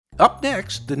Up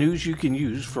next, the news you can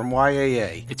use from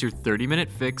YAA. It's your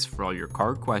 30-minute fix for all your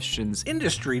car questions,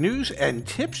 Industry news and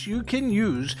tips you can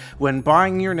use when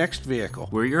buying your next vehicle.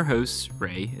 We're your hosts,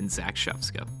 Ray and Zach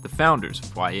Shefska, the founders of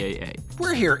YAA.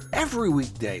 We're here every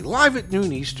weekday, live at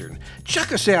noon Eastern.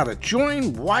 Check us out at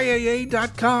joinyaa.com.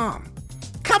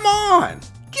 Come on,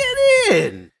 get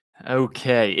in!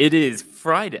 Okay, it is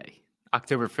Friday,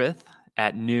 October 5th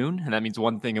at noon, and that means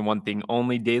one thing and one thing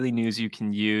only, daily news you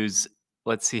can use.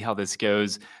 Let's see how this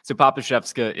goes. So Papa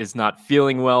Shefska is not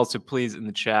feeling well, so please in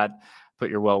the chat,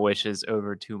 put your well wishes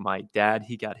over to my dad.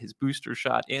 He got his booster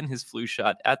shot and his flu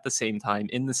shot at the same time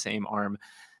in the same arm.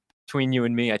 Between you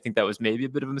and me, I think that was maybe a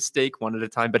bit of a mistake, one at a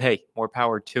time, but hey, more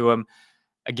power to him.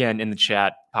 Again, in the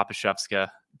chat, Papa Shefska,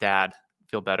 Dad,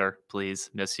 feel better, please,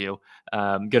 miss you.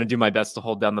 I'm going to do my best to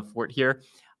hold down the fort here.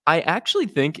 I actually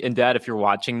think, and Dad, if you're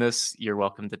watching this, you're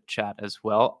welcome to chat as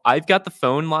well. I've got the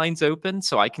phone lines open,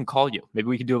 so I can call you. Maybe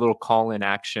we can do a little call-in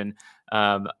action.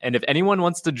 And if anyone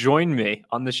wants to join me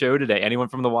on the show today, anyone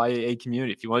from the YAA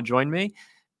community, if you want to join me,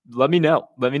 let me know.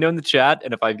 Let me know in the chat,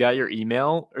 and if I've got your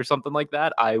email or something like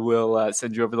that, I will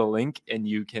send you over the link, and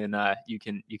you can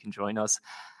join us.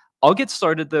 I'll get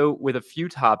started, though, with a few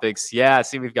topics. Yeah,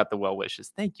 see, we've got the well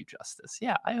wishes. Thank you, Justice.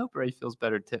 Yeah, I hope Ray feels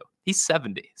better, too. He's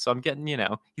 70, so I'm getting,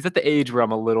 he's at the age where I'm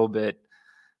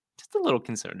just a little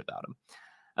concerned about him.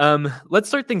 Let's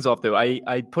start things off, though.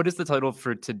 I put as the title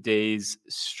for today's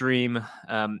stream,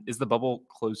 is the bubble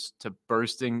close to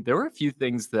bursting? There were a few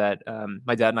things that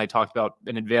my dad and I talked about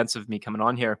in advance of me coming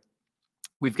on here.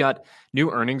 We've got new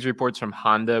earnings reports from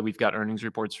Honda. We've got earnings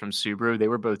reports from Subaru. They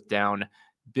were both down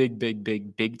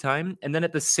big time. And then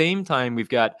at the same time, we've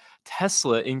got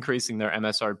Tesla increasing their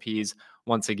MSRPs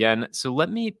once again. So let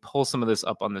me pull some of this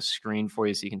up on the screen for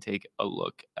you so you can take a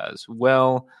look as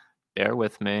well. Bear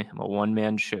with me. I'm a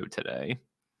one-man show today.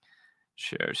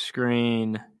 Share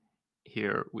screen.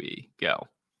 Here we go.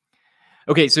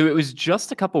 Okay, so it was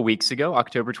just a couple weeks ago,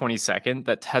 October 22nd,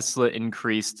 that Tesla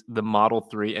increased the Model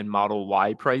 3 and Model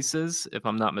Y prices, if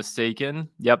I'm not mistaken.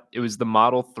 Yep, it was the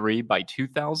Model 3 by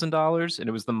 $2,000, and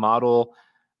it was the Model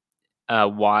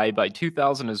Y by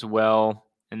 $2,000 as well.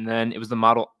 And then it was the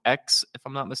Model X, if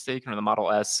I'm not mistaken, or the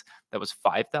Model S, that was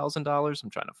 $5,000. I'm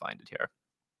trying to find it here.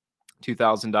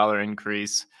 $2,000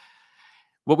 increase.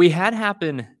 What we had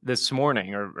happen this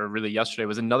morning, or really yesterday,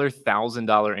 was another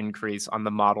 $1,000 increase on the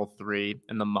Model 3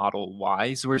 and the Model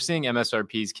Y. So we're seeing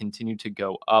MSRPs continue to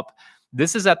go up.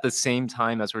 This is at the same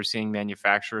time as we're seeing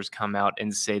manufacturers come out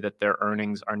and say that their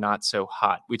earnings are not so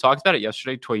hot. We talked about it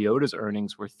yesterday. Toyota's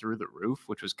earnings were through the roof,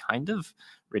 which was kind of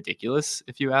ridiculous,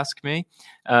 if you ask me.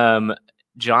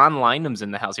 John Lynham's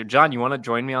in the house here. John, you want to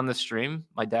join me on the stream?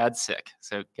 My dad's sick,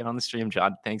 so get on the stream,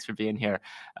 John. Thanks for being here,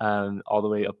 all the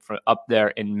way up there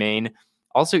in Maine.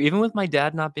 Also, even with my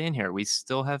dad not being here, we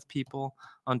still have people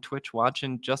on Twitch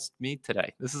watching just me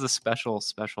today. This is a special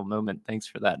moment. Thanks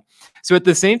for that. So at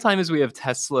the same time as we have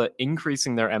Tesla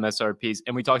increasing their MSRPs,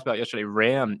 and we talked about yesterday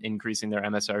Ram increasing their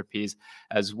MSRPs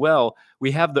as well,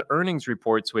 we have the earnings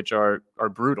reports, which are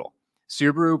brutal.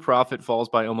 Subaru profit falls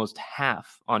by almost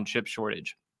half on chip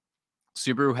shortage.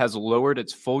 Subaru has lowered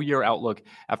its full-year outlook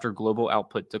after global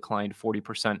output declined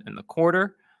 40% in the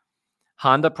quarter.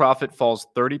 Honda profit falls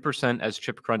 30% as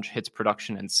chip crunch hits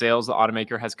production and sales. The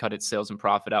automaker has cut its sales and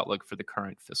profit outlook for the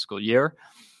current fiscal year.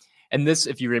 And this,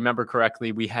 if you remember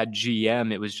correctly, we had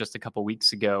GM. It was just a couple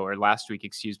weeks ago, or last week,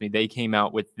 excuse me. They came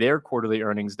out with their quarterly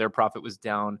earnings. Their profit was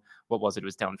down. What was it? It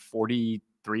was down 43%,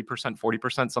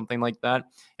 40%, something like that.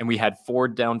 And we had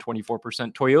Ford down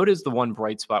 24%. Toyota is the one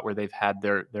bright spot where they've had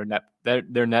their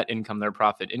net income, their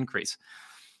profit increase.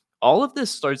 All of this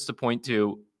starts to point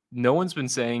to no one's been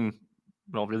saying,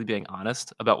 well, really being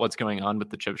honest about what's going on with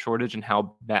the chip shortage and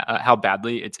how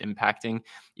badly it's impacting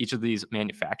each of these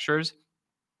manufacturers.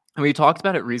 And we talked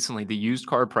about it recently, the used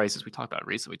car prices. We talked about it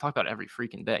recently. We talk about it every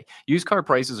freaking day. Used car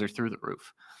prices are through the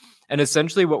roof. And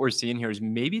essentially what we're seeing here is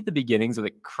maybe the beginnings of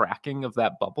the cracking of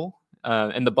that bubble.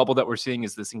 And the bubble that we're seeing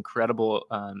is this incredible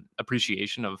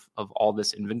appreciation of all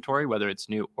this inventory, whether it's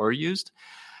new or used.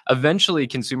 Eventually,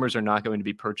 consumers are not going to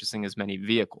be purchasing as many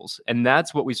vehicles. And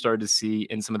that's what we started to see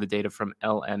in some of the data from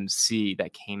LMC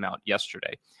that came out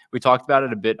yesterday. We talked about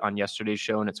it a bit on yesterday's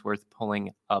show, and it's worth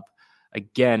pulling up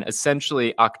again.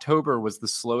 Essentially, October was the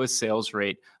slowest sales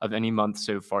rate of any month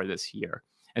so far this year.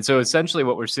 And so essentially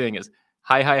what we're seeing is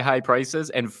high prices,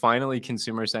 and finally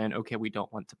consumers saying, okay, we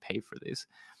don't want to pay for these.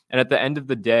 And at the end of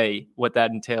the day, what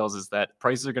that entails is that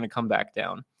prices are going to come back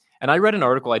down. And I read an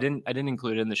article, I didn't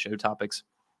include it in the show topics,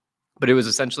 but it was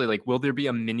essentially like, will there be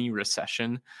a mini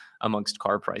recession amongst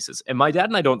car prices? And my dad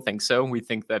and I don't think so. We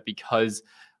think that because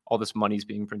all this money is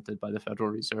being printed by the Federal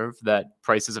Reserve, that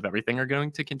prices of everything are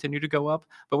going to continue to go up.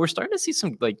 But we're starting to see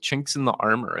some like chinks in the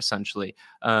armor, essentially,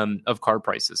 of car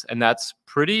prices. And that's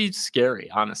pretty scary,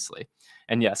 honestly.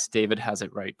 And yes, David has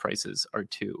it right. Prices are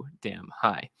too damn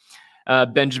high.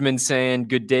 Benjamin saying,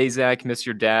 good day, Zach. Miss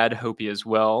your dad. Hope he is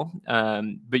well.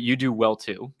 But you do well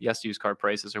too. Yes, used car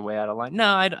prices are way out of line.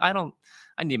 No, I don't.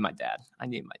 I need my dad.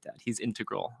 He's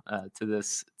integral to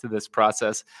this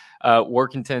process.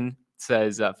 Workington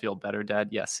says, feel better, Dad.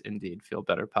 Yes, indeed. Feel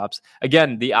better, Pops.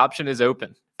 Again, the option is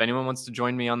open. If anyone wants to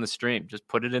join me on the stream, just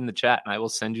put it in the chat and I will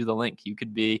send you the link. You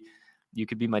could be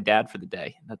my dad for the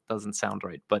day. That doesn't sound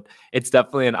right, but it's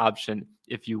definitely an option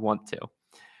if you want to.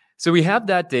 So we have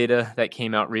that data that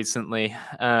came out recently.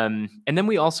 And then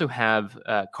we also have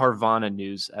Carvana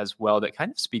news as well that kind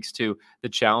of speaks to the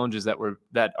challenges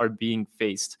that are being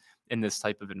faced in this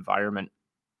type of environment.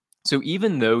 So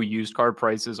even though used car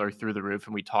prices are through the roof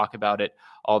and we talk about it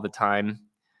all the time,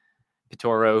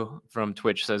 Pitoro from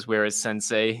Twitch says, where is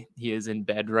Sensei? He is in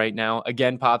bed right now.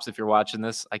 Again, Pops, if you're watching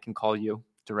this, I can call you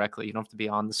directly. You don't have to be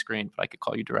on the screen, but I could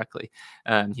call you directly.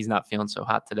 He's not feeling so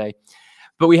hot today.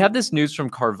 But we have this news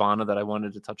from Carvana that I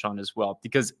wanted to touch on as well,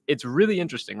 because it's really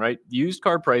interesting, right? Used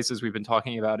car prices, we've been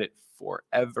talking about it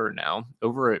forever now,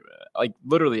 over like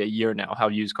literally a year now, how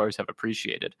used cars have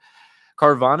appreciated.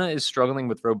 Carvana is struggling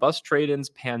with robust trade-ins,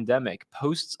 pandemic,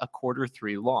 posts a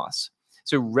Q3 loss.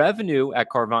 So revenue at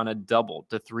Carvana doubled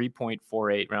to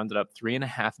 3.48, rounded up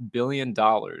 $3.5 billion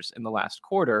in the last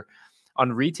quarter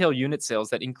on retail unit sales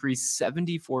that increased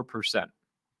 74%.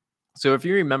 So if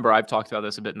you remember, I've talked about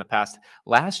this a bit in the past.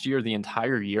 Last year, the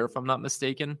entire year, if I'm not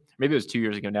mistaken, maybe it was 2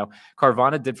 years ago now,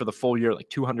 Carvana did for the full year like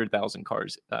 200,000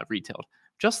 cars retailed.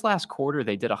 Just last quarter,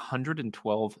 they did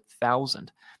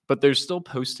 112,000, but they're still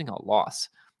posting a loss.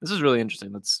 This is really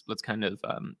interesting. Let's kind of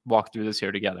walk through this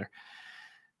here together.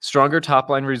 Stronger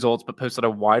top-line results, but posted a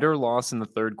wider loss in the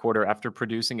third quarter after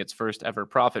producing its first ever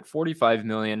profit, $45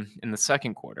 million in the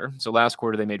second quarter. So last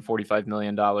quarter, they made $45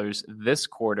 million. This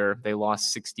quarter, they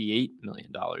lost $68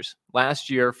 million.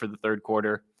 Last year, for the third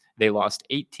quarter, they lost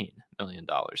 $18 million.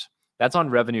 That's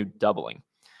on revenue doubling.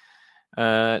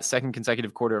 Second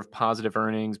consecutive quarter of positive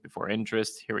earnings before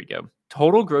interest. Here we go.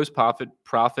 Total gross profit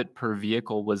per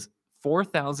vehicle was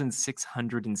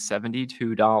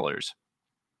 $4,672.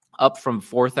 Up from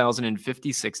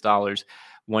 $4,056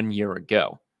 1 year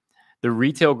ago. The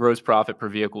retail gross profit per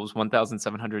vehicle was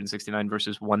 $1,769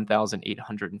 versus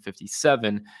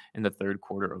 $1,857 in the third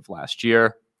quarter of last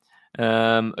year.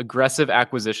 Aggressive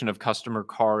acquisition of customer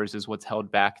cars is what's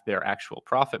held back their actual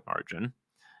profit margin.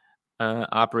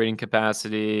 Operating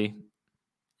capacity,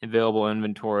 available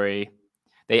inventory.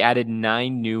 They added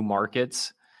 9 new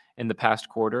markets in the past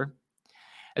quarter.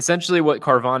 Essentially, what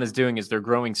Carvana is doing is they're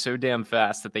growing so damn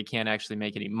fast that they can't actually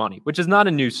make any money, which is not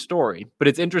a new story, but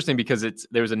it's interesting because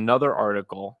there's another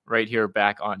article right here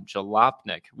back on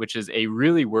Jalopnik, which is a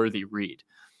really worthy read,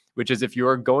 which is if you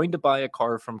are going to buy a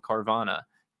car from Carvana,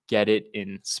 get it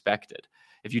inspected.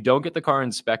 If you don't get the car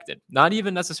inspected, not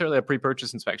even necessarily a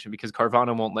pre-purchase inspection, because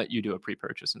Carvana won't let you do a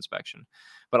pre-purchase inspection.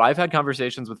 But I've had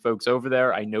conversations with folks over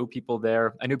there. I know people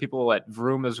there. I know people at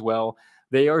Vroom as well.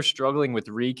 They are struggling with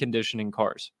reconditioning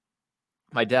cars.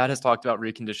 My dad has talked about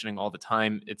reconditioning all the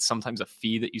time. It's sometimes a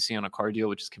fee that you see on a car deal,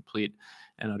 which is complete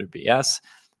and utter BS.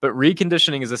 But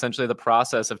reconditioning is essentially the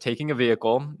process of taking a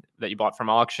vehicle that you bought from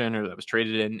auction or that was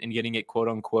traded in and getting it, quote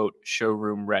unquote,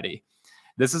 showroom ready.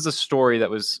 This is a story that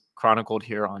was chronicled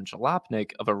here on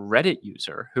Jalopnik of a Reddit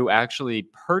user who actually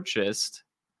purchased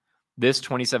this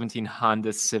 2017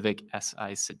 Honda Civic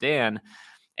Si sedan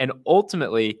and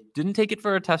ultimately didn't take it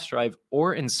for a test drive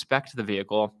or inspect the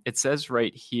vehicle. It says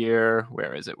right here,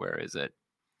 where is it?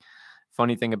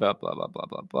 Funny thing about blah, blah, blah,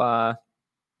 blah, blah.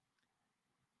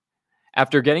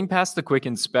 After getting past the quick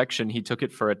inspection, he took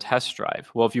it for a test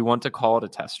drive. Well, if you want to call it a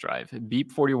test drive,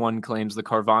 Beep41 claims the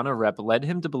Carvana rep led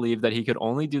him to believe that he could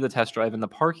only do the test drive in the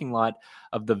parking lot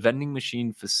of the vending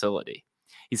machine facility.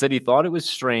 He said he thought it was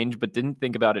strange, but didn't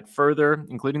think about it further,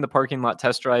 including the parking lot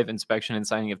test drive, inspection, and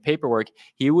signing of paperwork.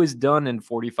 He was done in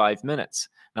 45 minutes.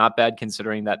 Not bad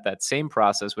considering that same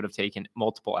process would have taken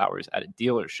multiple hours at a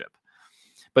dealership.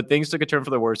 But things took a turn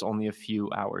for the worse only a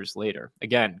few hours later.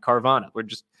 Again, Carvana, we're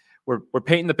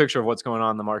painting the picture of what's going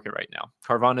on in the market right now.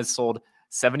 Carvana has sold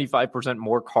 75%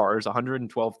 more cars,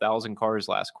 112,000 cars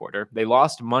last quarter. They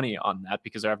lost money on that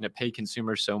because they're having to pay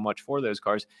consumers so much for those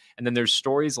cars. And then there's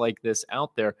stories like this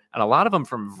out there, and a lot of them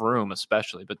from Vroom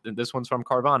especially, but this one's from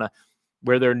Carvana,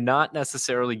 where they're not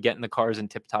necessarily getting the cars in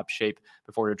tip-top shape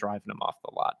before you're driving them off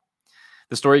the lot.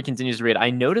 The story continues to read, I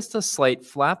noticed a slight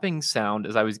flapping sound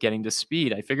as I was getting to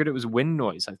speed. I figured it was wind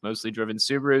noise. I've mostly driven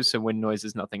Subaru, so wind noise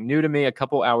is nothing new to me. A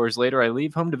couple hours later, I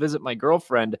leave home to visit my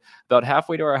girlfriend. About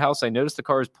halfway to our house, I noticed the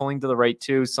car was pulling to the right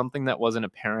too, something that wasn't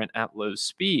apparent at low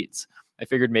speeds. I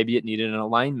figured maybe it needed an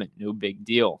alignment. No big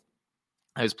deal.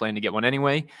 I was planning to get one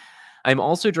anyway. I'm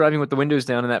also driving with the windows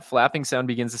down, and that flapping sound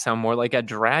begins to sound more like a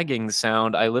dragging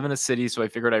sound. I live in a city, so I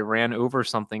figured I ran over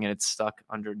something and it's stuck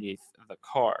underneath the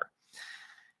car.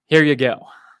 Here you go.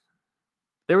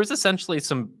 There was essentially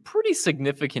some pretty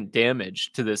significant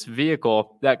damage to this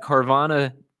vehicle that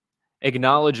Carvana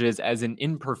acknowledges as an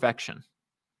imperfection.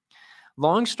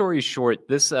 Long story short,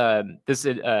 this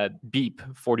Beep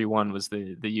 41 was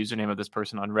the username of this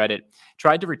person on Reddit,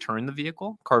 tried to return the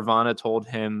vehicle. Carvana told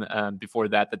him before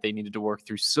that they needed to work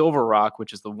through Silver Rock,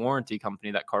 which is the warranty company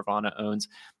that Carvana owns,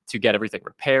 to get everything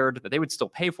repaired, that they would still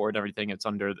pay for it and everything. It's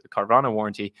under the Carvana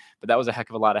warranty, but that was a heck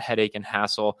of a lot of headache and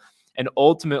hassle. And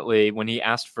ultimately, when he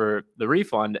asked for the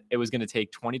refund, it was going to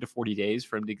take 20 to 40 days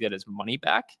for him to get his money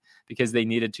back because they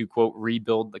needed to, quote,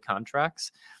 rebuild the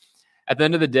contracts. At the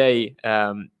end of the day,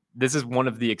 this is one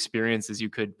of the experiences you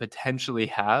could potentially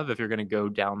have if you're going to go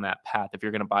down that path. If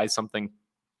you're going to buy something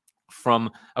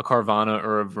from a Carvana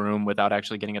or a Vroom without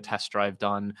actually getting a test drive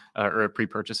done or a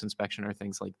pre-purchase inspection or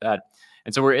things like that.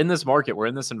 And so we're in this market, we're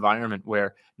in this environment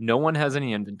where no one has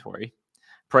any inventory.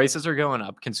 Prices are going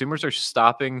up. Consumers are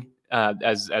stopping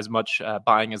as much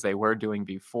buying as they were doing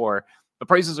before, but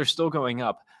prices are still going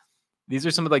up. These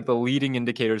are some of like the leading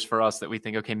indicators for us that we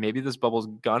think, okay, maybe this bubble's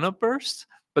gonna burst.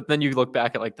 But then you look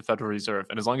back at like the Federal Reserve,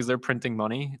 and as long as they're printing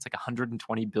money, it's like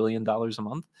 $120 billion a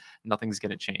month. Nothing's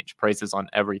going to change. Prices on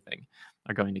everything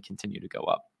are going to continue to go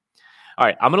up. All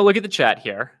right, I'm going to look at the chat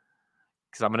here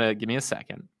because I'm going to give me a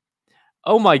second.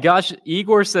 Oh my gosh,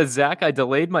 Igor says, Zach, I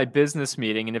delayed my business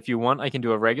meeting, and if you want, I can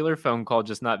do a regular phone call,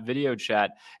 just not video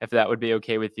chat, if that would be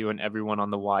okay with you and everyone on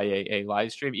the YAA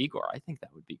live stream. Igor, I think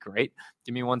that would be great.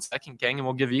 Give me 1 second, gang, and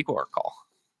we'll give Igor a call.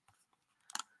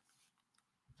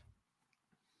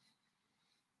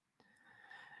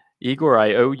 Igor,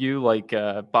 I owe you like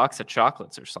a box of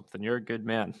chocolates or something. You're a good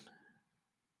man.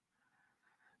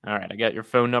 All right, I got your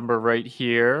phone number right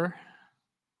here.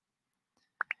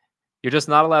 You're just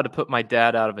not allowed to put my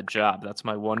dad out of a job. That's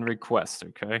my one request,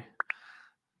 okay?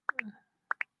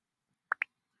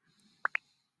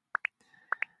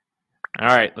 All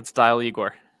right, let's dial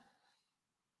Igor.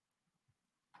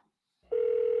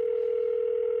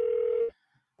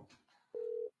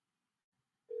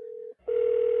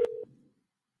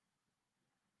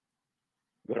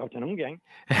 Good afternoon, gang.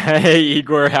 Hey,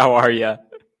 Igor, how are you?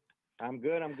 I'm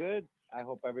good. I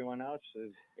hope everyone else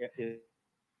is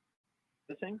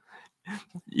listening.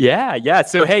 Yeah.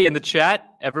 So, hey, in the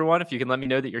chat, everyone, if you can let me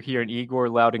know that you're hearing Igor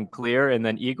loud and clear. And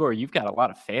then, Igor, you've got a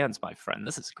lot of fans, my friend.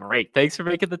 This is great. Thanks for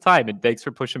making the time, and thanks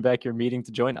for pushing back your meeting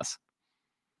to join us.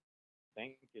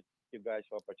 Thank you guys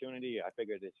for the opportunity. I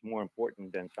figured it's more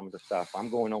important than some of the stuff I'm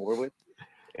going over with.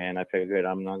 And I figured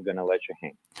I'm not going to let you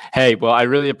hang. Hey, well, I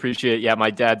really appreciate it. Yeah, my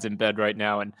dad's in bed right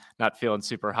now and not feeling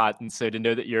super hot. And so to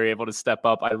know that you're able to step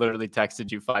up, I literally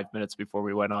texted you 5 minutes before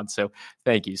we went on. So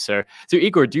thank you, sir. So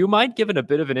Igor, do you mind giving a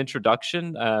bit of an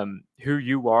introduction, who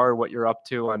you are, what you're up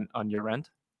to on your end?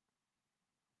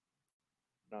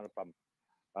 Not a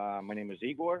problem. My name is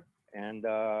Igor, and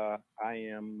I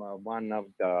am one of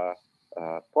the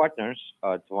partners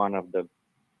at one of the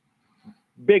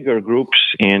bigger groups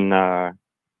in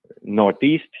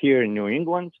Northeast here in New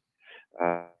England,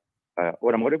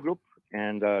 automotive group,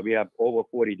 and we have over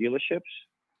 40 dealerships.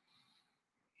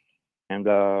 And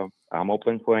I'm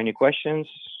open for any questions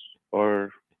or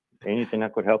anything I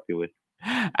could help you with.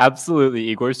 Absolutely,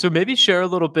 Igor. So maybe share a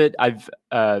little bit. I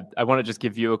want to just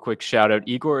give you a quick shout out.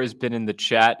 Igor has been in the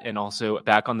chat and also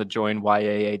back on the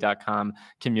joinyaa.com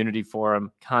community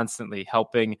forum, constantly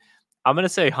helping, I'm going to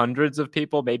say hundreds of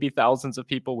people, maybe thousands of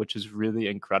people, which is really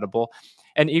incredible.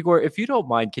 And Igor, if you don't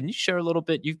mind, can you share a little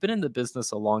bit? You've been in the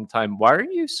business a long time. Why are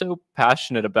you so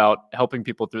passionate about helping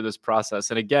people through this process?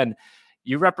 And again,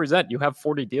 you have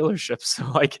 40 dealerships. So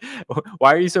like,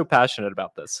 why are you so passionate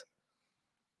about this?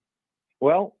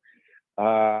 Well,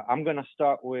 I'm going to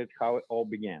start with how it all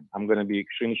began. I'm going to be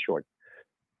extremely short.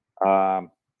 I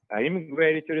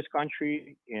immigrated to this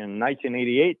country in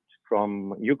 1988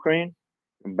 from Ukraine.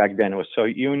 Back then it was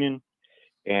Soviet Union,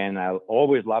 and I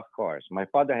always loved cars. My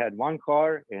father had one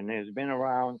car, and it's been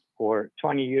around for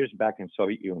 20 years back in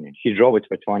Soviet Union. He drove it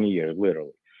for 20 years,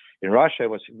 literally. In Russia, it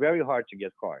was very hard to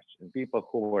get cars, and people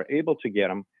who were able to get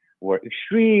them were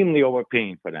extremely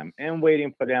overpaying for them and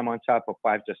waiting for them on top of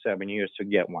 5 to 7 years to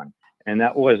get one. And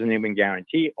that wasn't even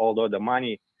guaranteed, although the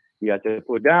money you had to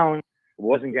put down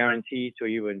wasn't guaranteed to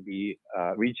even be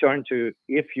returned to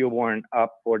if you weren't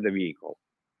up for the vehicle.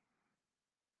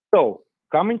 So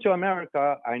coming to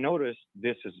America, I noticed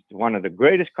this is one of the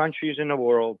greatest countries in the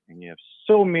world, and you have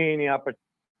so many opportunities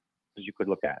you could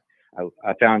look at.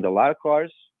 I found a lot of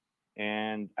cars,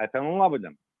 and I fell in love with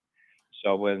them.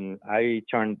 So when I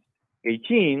turned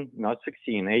 18, not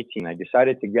 16, 18, I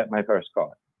decided to get my first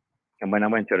car. And when I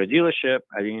went to the dealership,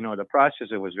 I didn't know the process.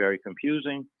 It was very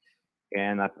confusing,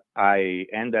 and I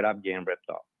ended up getting ripped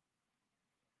off.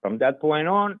 From that point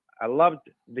on, I loved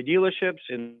the dealerships,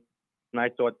 and I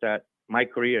thought that my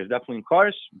career is definitely in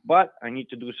cars, but I need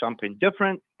to do something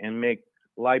different and make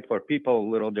life for people a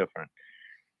little different.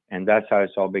 And that's how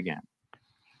it all began.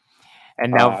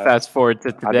 And now fast forward to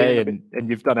I've been today, in the and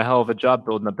you've done a hell of a job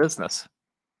building a business.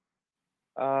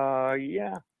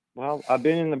 Yeah. Well, I've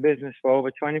been in the business for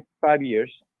over 25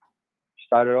 years.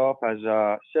 Started off as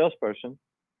a salesperson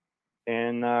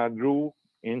and grew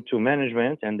into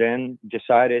management, and then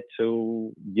decided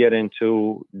to get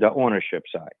into the ownership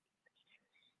side.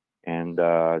 And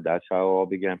that's how it all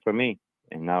began for me.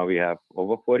 And now we have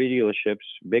over 40 dealerships,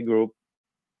 big group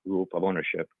of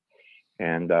ownership.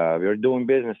 And we're doing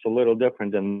business a little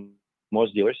different than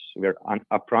most dealers. We're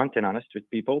upfront and honest with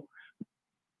people.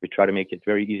 We try to make it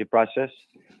very easy process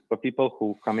for people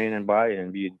who come in and buy,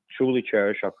 and we truly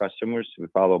cherish our customers. We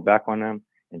follow back on them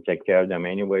and take care of them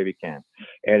any way we can.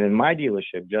 And in my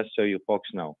dealership, just so you folks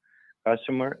know,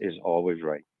 customer is always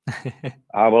right.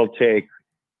 I will take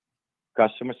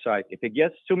customer side. If it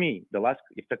gets to me,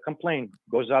 if the complaint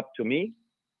goes up to me,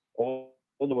 all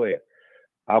the way,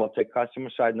 I will take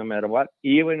customer side no matter what,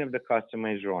 even if the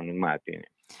customer is wrong, in my opinion.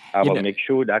 I will make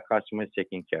sure that customer is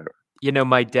taken care of. You know,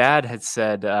 my dad had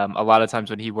said a lot of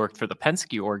times when he worked for the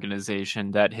Penske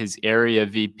organization that his area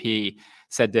VP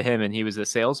said to him, and he was a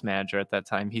sales manager at that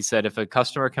time, he said, if a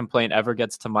customer complaint ever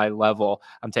gets to my level,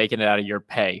 I'm taking it out of your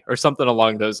pay, or something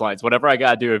along those lines. Whatever I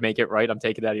got to do to make it right, I'm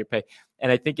taking it out of your pay.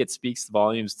 And I think it speaks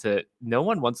volumes to no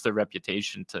one wants their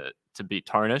reputation to be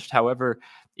tarnished. However,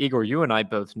 Igor, you and I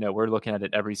both know, we're looking at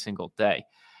it every single day.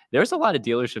 There's a lot of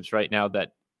dealerships right now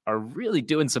that are really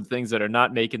doing some things that are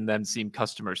not making them seem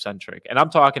customer centric. And I'm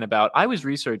talking about, I was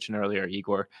researching earlier,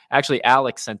 Igor. Actually,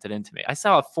 Alex sent it in to me. I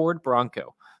saw a Ford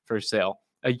Bronco for sale,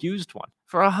 a used one,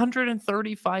 for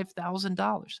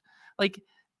 $135,000. Like,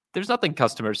 there's nothing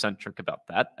customer centric about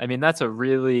that. I mean, that's a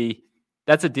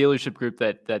dealership group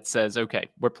that says, okay,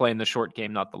 we're playing the short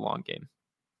game, not the long game.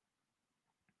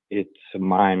 It's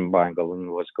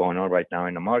mind-boggling what's going on right now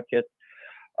in the market.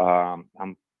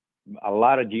 A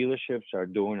lot of dealerships are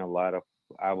doing a lot of,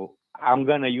 I'm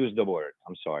going to use the word,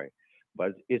 I'm sorry,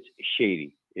 but it's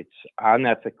shady. It's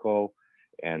unethical.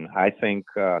 And I think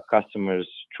customers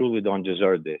truly don't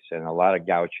deserve this. And a lot of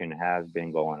gouging has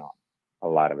been going on, a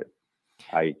lot of it.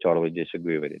 I totally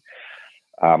disagree with it.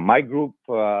 My group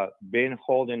been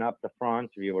holding up the front.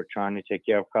 We were trying to take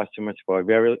care of customers for a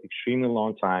very extremely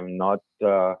long time, not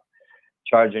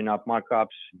charging up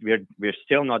markups. We're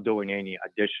still not doing any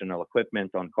additional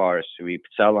equipment on cars. We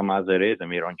sell them as it is, and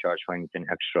we don't charge for anything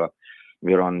extra.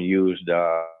 We don't use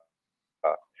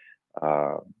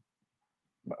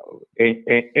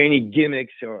any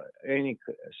gimmicks or any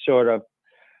sort of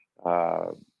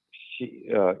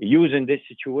using this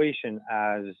situation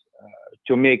as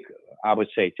to make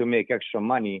extra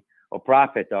money or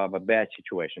profit of a bad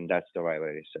situation. That's the right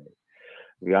way to say it.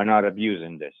 We are not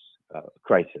abusing this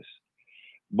crisis.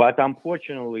 But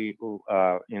unfortunately,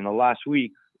 in the last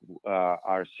week,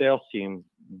 our sales team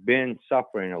been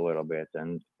suffering a little bit,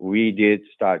 and we did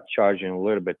start charging a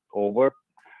little bit over.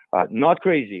 Not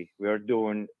crazy. We are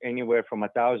doing anywhere from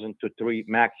 1,000 to 3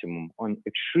 maximum on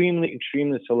extremely,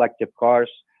 extremely selective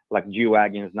cars like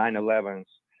G-Wagons, 911s.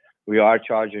 We are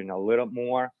charging a little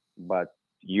more, but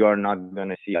you're not going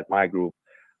to see at my group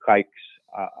hikes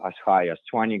as high as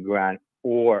 20 grand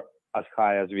or as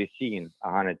high as we've seen,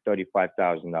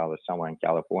 $135,000 somewhere in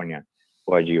California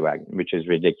for a G-Wagon, which is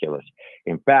ridiculous.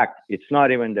 In fact, it's not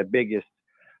even the biggest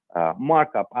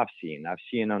markup I've seen. I've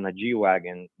seen on a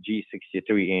G-Wagon, G63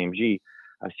 AMG,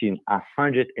 I've seen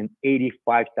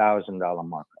 $185,000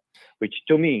 markup, which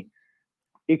to me,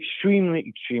 extremely,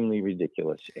 extremely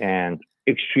ridiculous and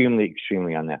extremely,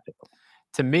 extremely unethical.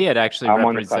 To me, it actually I'm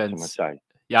represents... on the customer side.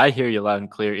 Yeah, I hear you loud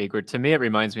and clear, Igor. To me, it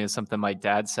reminds me of something my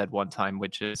dad said one time,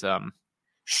 which is...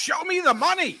 Show me the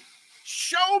money!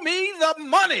 Show me the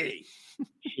money!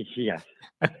 Yes,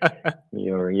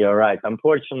 you're right.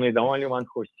 Unfortunately, the only one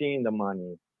who's seeing the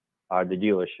money are the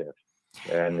dealerships.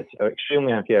 And it's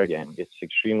extremely unfair again. It's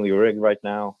extremely rigged right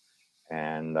now.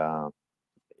 And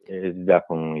it's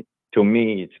definitely to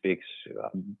me, it speaks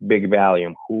big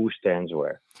volume. Who stands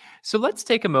where? So let's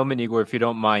take a moment, Igor, if you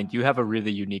don't mind. You have a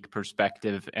really unique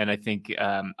perspective, and I think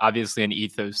obviously an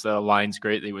ethos that aligns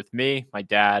greatly with me, my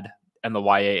dad, and the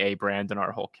YAA brand and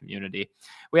our whole community.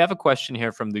 We have a question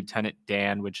here from Lieutenant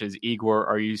Dan, which is, Igor,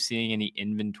 are you seeing any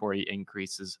inventory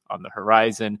increases on the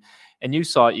horizon? And you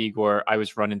saw, Igor, I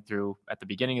was running through at the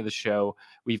beginning of the show.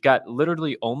 We've got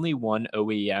literally only one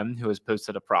OEM who has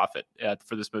posted a profit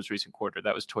for this most recent quarter.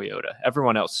 That was Toyota.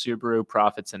 Everyone else, Subaru,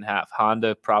 profits in half.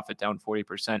 Honda, profit down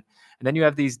 40%. And then you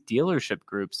have these dealership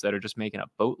groups that are just making a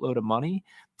boatload of money.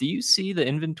 Do you see the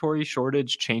inventory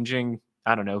shortage changing,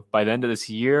 I don't know, by the end of this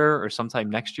year or sometime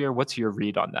next year? What's your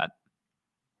read on that?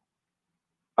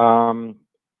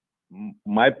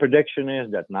 My prediction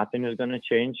is that nothing is going to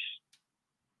change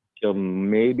till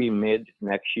maybe mid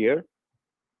next year.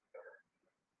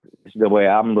 It's the way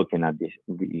I'm looking at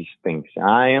these things.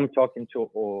 I am talking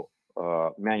to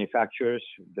manufacturers,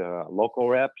 the local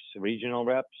reps, regional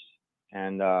reps,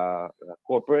 and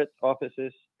corporate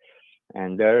offices,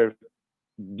 and they're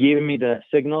giving me the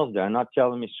signals. They're not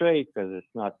telling me straight because it's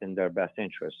not in their best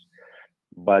interest,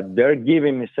 but they're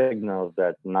giving me signals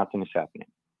that nothing is happening.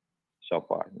 So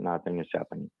far, nothing is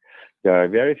happening. There are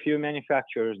very few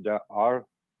manufacturers that are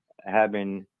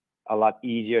having a lot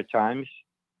easier times,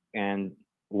 and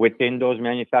within those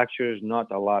manufacturers, not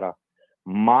a lot of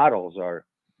models are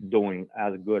doing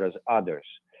as good as others.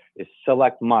 It's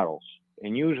select models,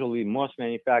 and usually most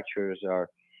manufacturers are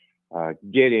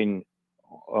getting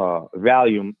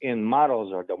volume in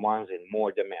models are the ones in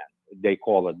more demand. They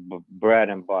call it bread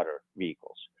and butter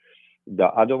vehicles. The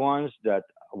other ones that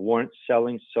weren't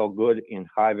selling so good in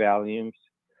high volumes,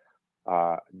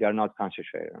 they're not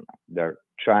concentrated on that. They're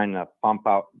trying to pump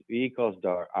out vehicles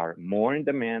that are more in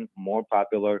demand, more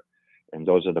popular, and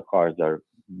those are the cars that are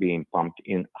being pumped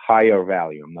in higher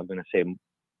value. I'm not going to say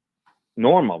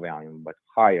normal volume, but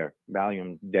higher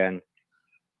volume than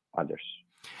others.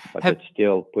 But it's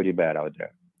still pretty bad out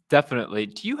there. Definitely.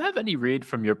 Do you have any read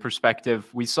from your perspective?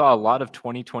 We saw a lot of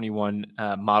 2021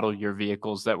 model year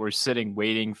vehicles that were sitting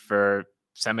waiting for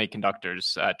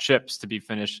semiconductors, chips to be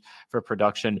finished for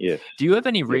production. Yes. Do you have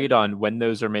any read on when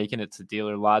those are making it to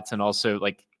dealer lots? And also,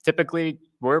 like, typically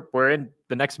we're in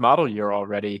the next model year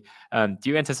already. Do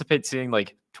you anticipate seeing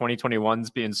like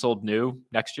 2021s being sold new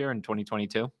next year in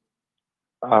 2022?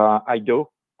 I do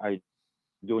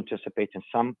anticipate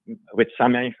with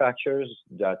some manufacturers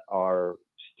that are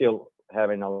still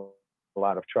having a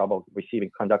lot of trouble receiving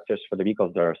conductors for the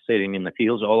vehicles that are sitting in the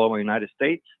fields all over the United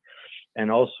States, and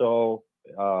also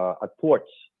at ports.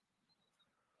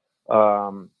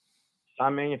 Some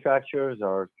manufacturers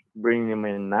are bringing them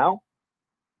in now,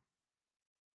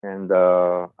 and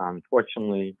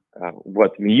unfortunately,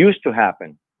 what used to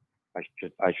happen, I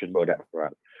should go that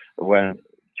route, when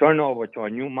turnover to a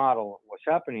new model was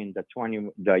happening,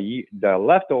 the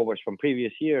leftovers from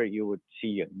previous year, you would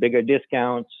see bigger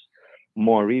discounts,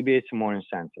 more rebates, more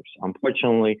incentives.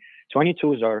 Unfortunately,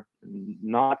 22s are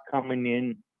not coming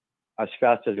in as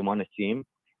fast as you want to see them,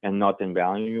 and not in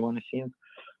value you want to see them.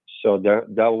 So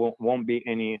there won't be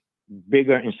any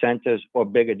bigger incentives or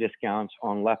bigger discounts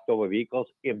on leftover vehicles,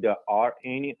 if there are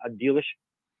any at dealerships,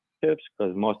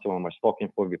 because most of them are spoken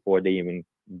for before they even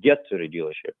get to the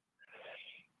dealership.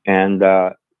 And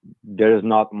there's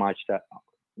not much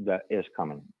that is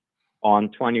coming on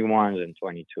 21s and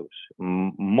 22s.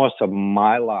 Most of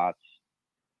my lots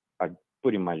are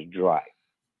pretty much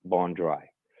bone dry.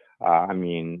 I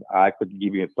mean, I could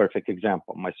give you a perfect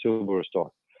example. My Subaru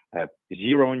store, I have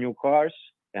 0 new cars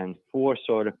and 4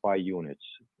 certified units.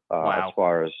 Wow. As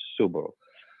far as Subaru,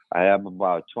 I have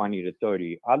about 20 to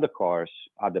 30 other cars,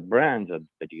 other brands at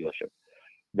the dealership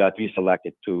that we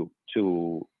selected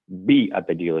to be at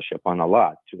the dealership on a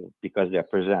lot because they're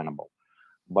presentable.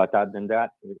 But other than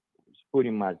that, it's pretty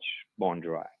much bone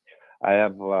dry. I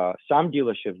have some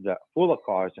dealerships that are full of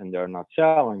cars and they're not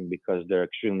selling because they're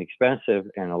extremely expensive,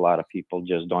 and a lot of people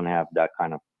just don't have that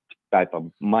kind of type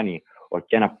of money or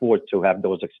can afford to have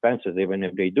those expenses, even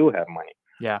if they do have money.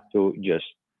 Yeah. To just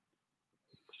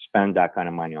spend that kind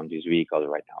of money on these vehicles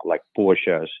right now, like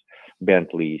Porsches,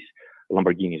 Bentleys,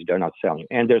 Lamborghinis. They're not selling,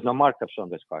 and there's no markups on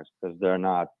these cars because they're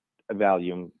not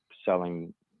value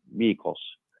selling vehicles.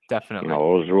 Definitely.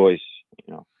 Rolls Royce,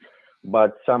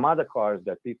 But some other cars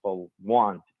that people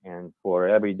want, and for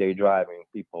everyday driving,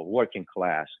 people, working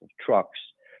class, trucks,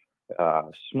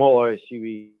 smaller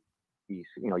SUVs,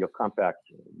 your compact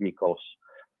vehicles,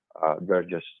 they're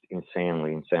just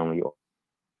insanely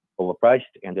overpriced,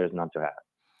 and there's none to have.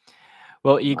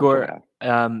 Well, Igor,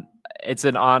 it's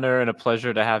an honor and a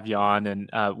pleasure to have you on. And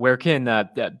where can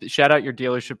shout out your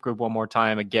dealership group one more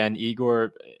time? Again,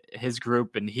 Igor his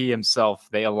group and he himself,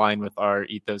 they align with our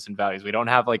ethos and values. We don't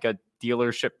have like a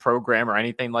dealership program or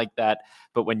anything like that.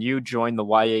 But when you join the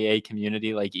YAA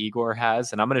community like Igor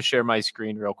has, and I'm going to share my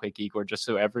screen real quick, Igor, just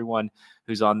so everyone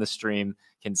who's on the stream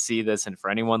can see this. And for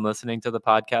anyone listening to the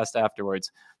podcast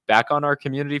afterwards, back on our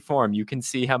community forum, you can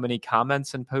see how many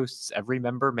comments and posts every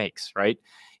member makes, right?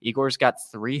 Igor's got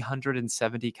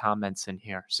 370 comments in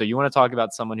here. So you want to talk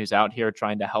about someone who's out here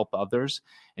trying to help others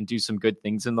and do some good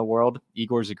things in the world.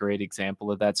 Igor's a great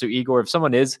example of that. So Igor, if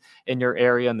someone is in your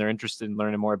area and they're interested in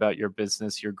learning more about your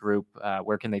business, your group,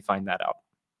 where can they find that out?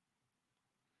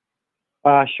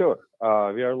 Sure.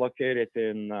 We are located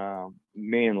in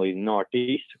mainly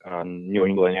Northeast, New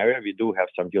England area. We do have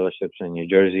some dealerships in New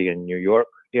Jersey and New York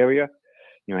area,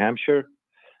 New Hampshire,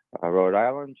 Rhode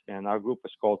Island, and our group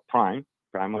is called Prime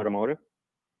Automotive.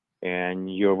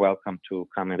 And you're welcome to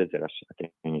come and visit us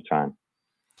at any time.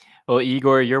 Well,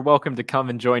 Igor, you're welcome to come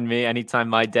and join me anytime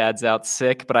my dad's out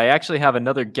sick, but I actually have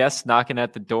another guest knocking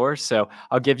at the door, so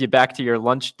I'll give you back to your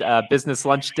lunch, business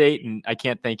lunch date, and I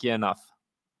can't thank you enough.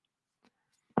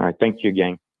 All right. Thank you,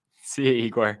 gang. See you,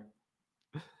 Igor.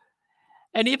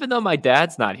 And even though my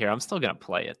dad's not here, I'm still going to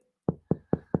play it.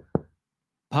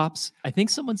 Pops, I think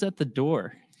someone's at the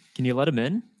door. Can you let him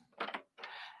in?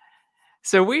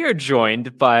 So we are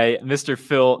joined by Mr.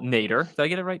 Phil Nader. Did I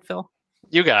get it right, Phil?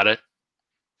 You got it.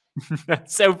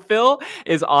 So Phil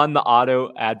is on the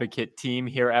auto advocate team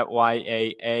here at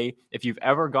YAA. If you've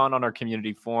ever gone on our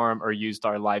community forum or used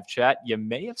our live chat, you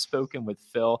may have spoken with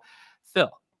Phil. Phil,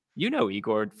 you know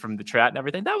Igor from the chat and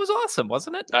everything. That was awesome,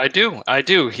 wasn't it? I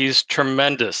do. He's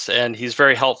tremendous, and he's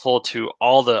very helpful to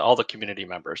all the community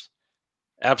members.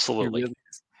 Absolutely. Really,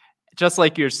 just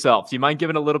like yourself. Do you mind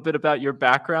giving a little bit about your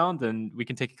background, and we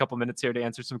can take a couple minutes here to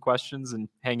answer some questions and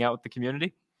hang out with the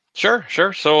community? Sure.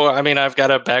 So, I mean, I've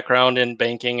got a background in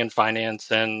banking and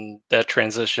finance, and that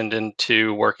transitioned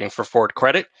into working for Ford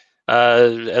Credit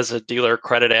as a dealer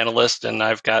credit analyst, and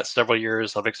I've got several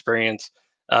years of experience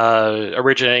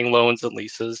originating loans and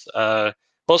leases,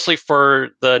 mostly for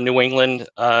the New England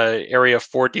area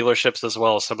Ford dealerships, as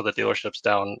well as some of the dealerships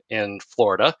down in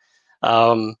Florida.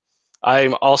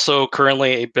 I'm also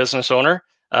currently a business owner.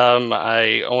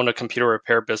 I own a computer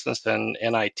repair business and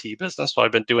an IT business, so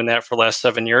I've been doing that for the last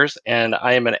 7 years, and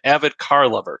I am an avid car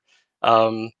lover.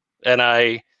 And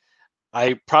I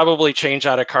probably change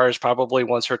out of cars probably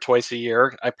once or twice a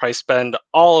year. I probably spend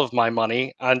all of my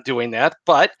money on doing that,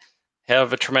 but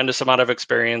have a tremendous amount of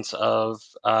experience of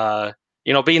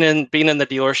being in the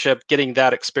dealership, getting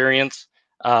that experience,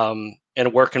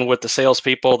 and working with the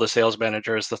salespeople, the sales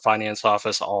managers, the finance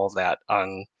office, all of that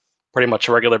on pretty much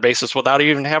a regular basis without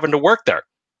even having to work there.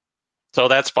 So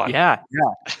that's fun. Yeah.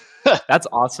 That's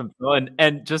awesome, Phil.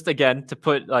 And just again, to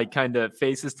put like kind of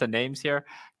faces to names here,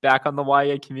 back on the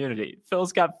YA community,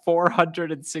 Phil's got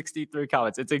 463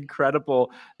 comments. It's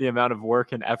incredible the amount of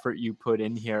work and effort you put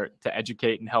in here to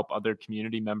educate and help other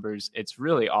community members. It's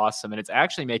really awesome. And it's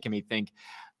actually making me think,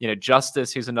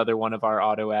 Justice, who's another one of our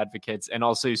auto advocates, and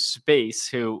also Space,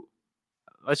 who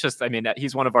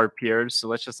he's one of our peers, so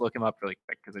let's just look him up really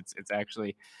quick because it's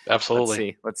actually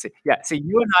absolutely. Let's see. Yeah, see,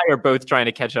 you and I are both trying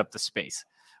to catch up to Space.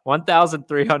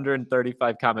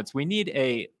 1,335 comments. We need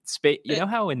a space. You know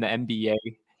how in the NBA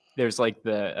there's like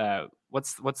the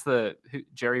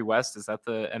Jerry West, is that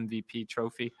the MVP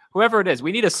trophy? Whoever it is,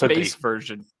 we need a space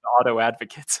version of auto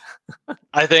advocates.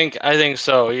 I think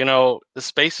so. The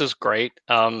Space is great.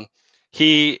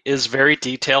 He is very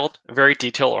detailed, very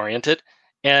detail oriented,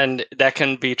 and that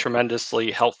can be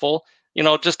tremendously helpful.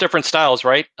 Just different styles,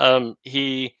 right?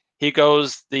 He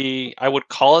goes I would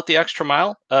call it the extra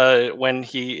mile when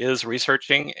he is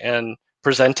researching and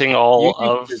presenting all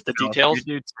of the details.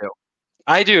 You do too.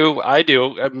 I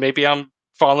do. Maybe I'm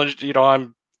falling,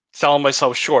 I'm selling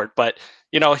myself short, but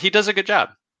he does a good job.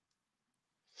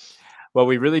 Well,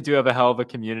 we really do have a hell of a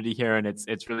community here, and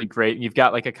it's really great. And you've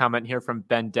got like a comment here from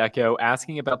Ben Deco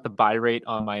asking about the buy rate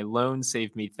on my loan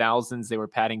saved me thousands. They were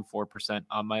padding 4%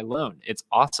 on my loan. It's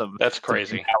awesome. That's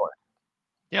crazy.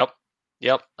 Yep.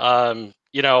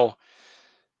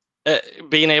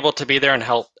 Being able to be there and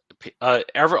help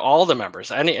all the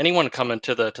members, anyone coming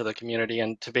to the community,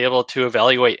 and to be able to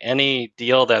evaluate any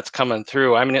deal that's coming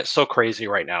through. I mean, it's so crazy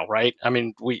right now, right? I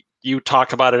mean, you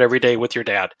talk about it every day with your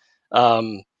dad.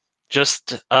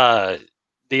 Just the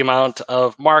amount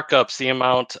of markups, the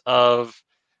amount of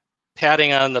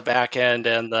padding on the back end,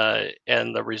 and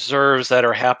the reserves that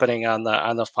are happening on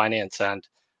the finance end.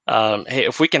 Hey,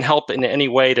 if we can help in any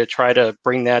way to try to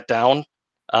bring that down,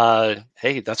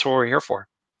 hey, that's what we're here for.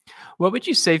 What would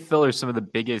you say, Phil, are some of the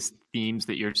biggest themes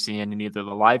that you're seeing in either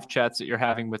the live chats that you're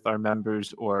having with our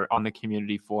members or on the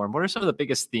community forum? What are some of the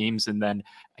biggest themes and then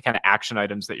kind of action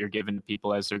items that you're giving to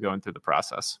people as they're going through the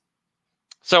process?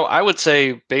 So I would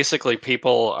say basically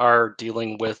people are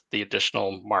dealing with the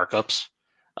additional markups,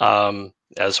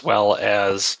 as well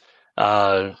as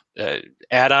uh, uh,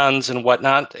 add-ons and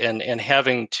whatnot, and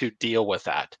having to deal with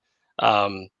that.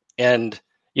 And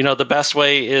the best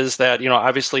way is that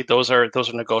obviously those are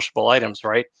negotiable items,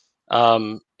 right?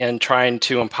 And trying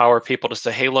to empower people to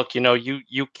say, hey, look,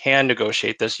 you can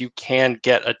negotiate this, you can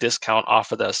get a discount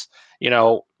off of this,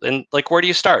 and like, where do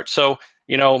you start? So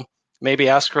maybe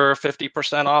ask for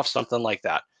 50% off, something like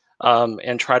that,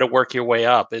 and try to work your way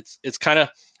up. It's kind of,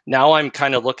 now I'm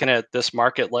kind of looking at this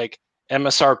market like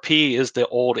MSRP is the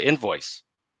old invoice,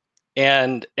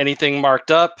 and anything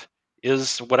marked up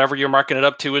is whatever you're marking it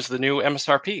up to is the new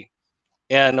MSRP.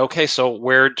 And okay, so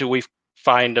where do we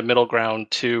find a middle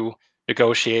ground to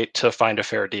negotiate to find a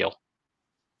fair deal?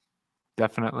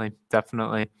 Definitely.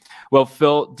 Well,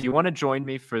 Phil, do you want to join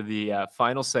me for the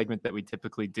final segment that we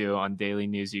typically do on Daily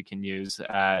News You Can Use?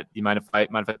 Do you mind if I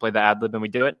play the ad lib and we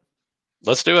do it?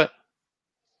 Let's do it.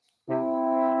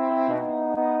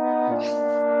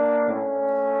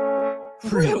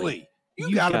 Really?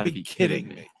 You gotta be kidding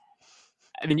me.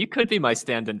 I mean, you could be my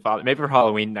stand-in father. Maybe for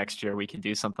Halloween next year we can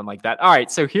do something like that. All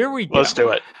right, so here we go. Let's do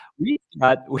it.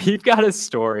 We've got a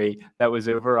story that was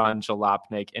over on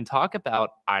Jalopnik, and talk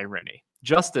about irony.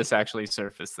 Justice actually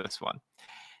surfaced this one.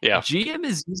 Yeah. GM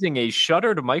is using a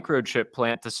shuttered microchip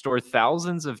plant to store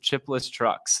thousands of chipless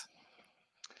trucks.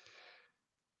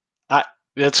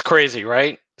 It's crazy,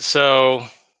 right? So,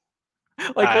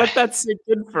 let that sink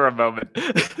in for a moment.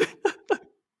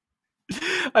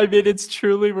 I mean, it's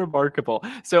truly remarkable.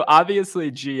 So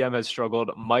obviously GM has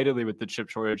struggled mightily with the chip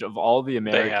shortage of all the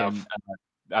American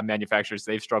manufacturers.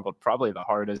 They've struggled probably the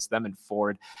hardest, them and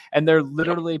Ford. And they're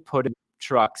literally putting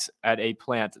trucks at a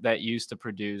plant that used to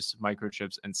produce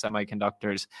microchips and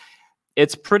semiconductors.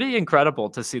 It's pretty incredible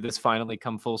to see this finally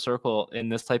come full circle in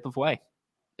this type of way.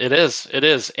 It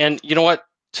is. And you know what?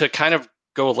 To kind of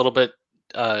go a little bit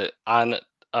on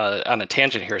a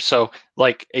tangent here. So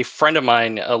like a friend of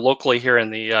mine locally here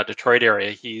in the Detroit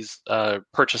area, he's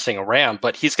purchasing a Ram,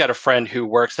 but he's got a friend who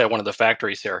works at one of the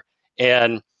factories here,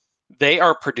 and they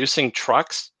are producing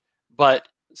trucks, but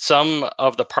some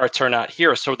of the parts are not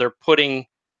here. So they're putting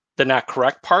the not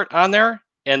correct part on there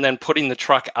and then putting the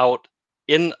truck out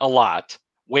in a lot,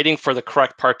 waiting for the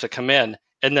correct part to come in,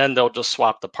 and then they'll just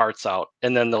swap the parts out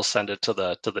and then they'll send it to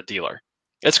the dealer.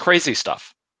 It's crazy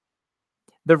stuff.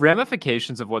 The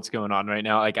ramifications of what's going on right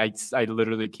now, like I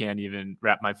literally can't even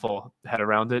wrap my full head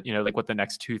around it. Like what the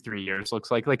next 2-3 years looks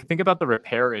like. Like think about the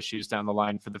repair issues down the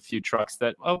line for the few trucks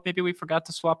that, maybe we forgot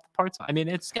to swap the parts. I mean,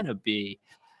 it's going to be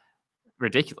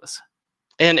ridiculous.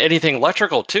 And anything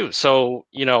electrical too. So,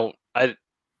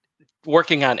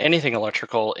 working on anything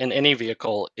electrical in any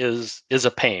vehicle is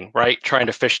a pain, right? Trying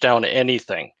to fish down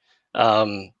anything.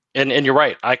 And you're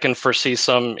right. I can foresee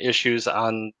some issues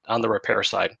on the repair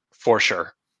side for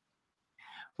sure.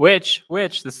 Which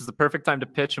this is the perfect time to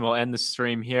pitch, and we'll end the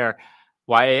stream here.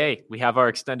 YAA, we have our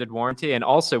extended warranty, and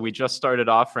also we just started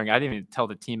offering, I didn't even tell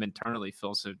the team internally,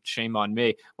 Phil, so shame on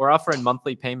me. We're offering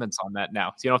monthly payments on that now,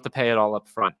 so you don't have to pay it all up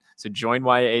front. So join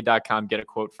YAA.com, get a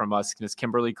quote from us. It's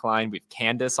Kimberly Klein. We have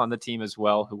Candace on the team as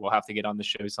well, who will have to get on the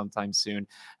show sometime soon.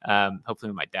 Hopefully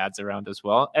when my dad's around as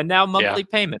well. And now monthly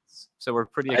payments. So we're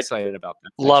pretty excited about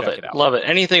that. So love it. Love it.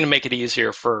 Anything to make it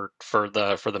easier for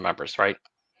the members, right?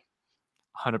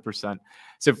 100%.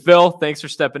 So Phil, thanks for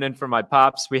stepping in for my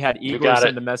pops. We had Igor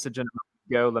send a message in a moment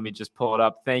ago. Let me just pull it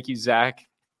up. Thank you, Zach.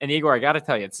 And Igor, I got to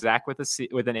tell you, it's Zach with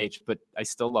an H, but I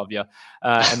still love you.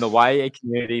 And the YA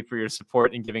community for your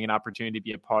support and giving an opportunity to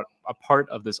be a part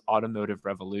of this automotive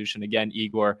revolution. Again,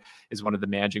 Igor is one of the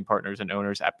managing partners and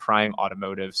owners at Prime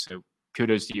Automotive. So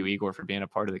kudos to you, Igor, for being a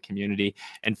part of the community.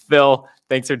 And Phil,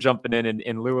 thanks for jumping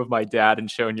in lieu of my dad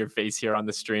and showing your face here on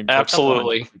the stream.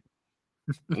 Absolutely.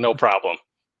 No problem.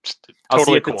 I'll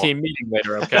see you at the team meeting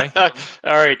later, okay?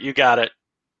 All right, you got it.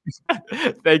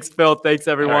 Thanks, Phil. Thanks,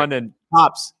 everyone. Right. And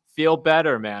Pops, feel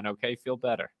better, man, okay? Feel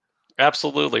better.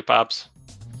 Absolutely, Pops.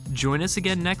 Join us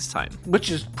again next time,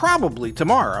 which is probably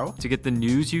tomorrow, to get the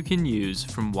news you can use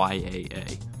from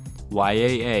YAA.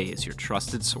 YAA is your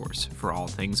trusted source for all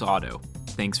things auto.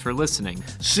 Thanks for listening.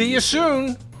 See you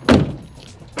soon.